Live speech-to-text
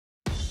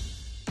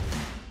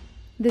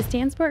The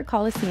Stansport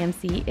Coliseum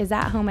seat is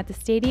at home at the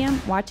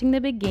stadium, watching the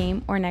big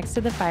game, or next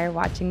to the fire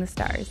watching the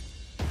stars.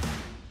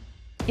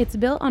 It's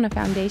built on a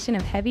foundation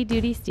of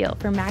heavy-duty steel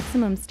for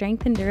maximum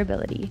strength and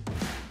durability.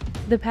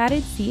 The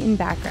padded seat and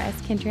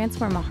backrest can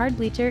transform a hard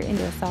bleacher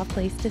into a soft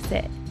place to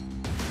sit.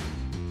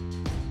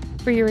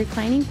 For your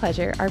reclining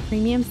pleasure, our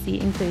premium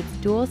seat includes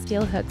dual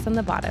steel hooks on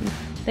the bottom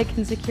that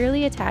can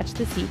securely attach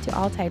the seat to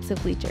all types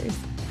of bleachers.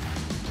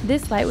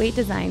 This lightweight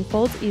design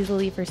folds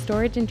easily for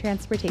storage and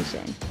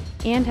transportation,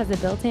 and has a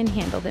built-in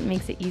handle that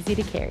makes it easy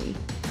to carry.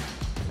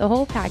 The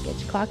whole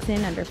package clocks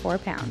in under 4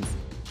 pounds.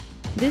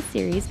 This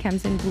series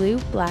comes in blue,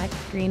 black,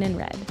 green, and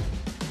red.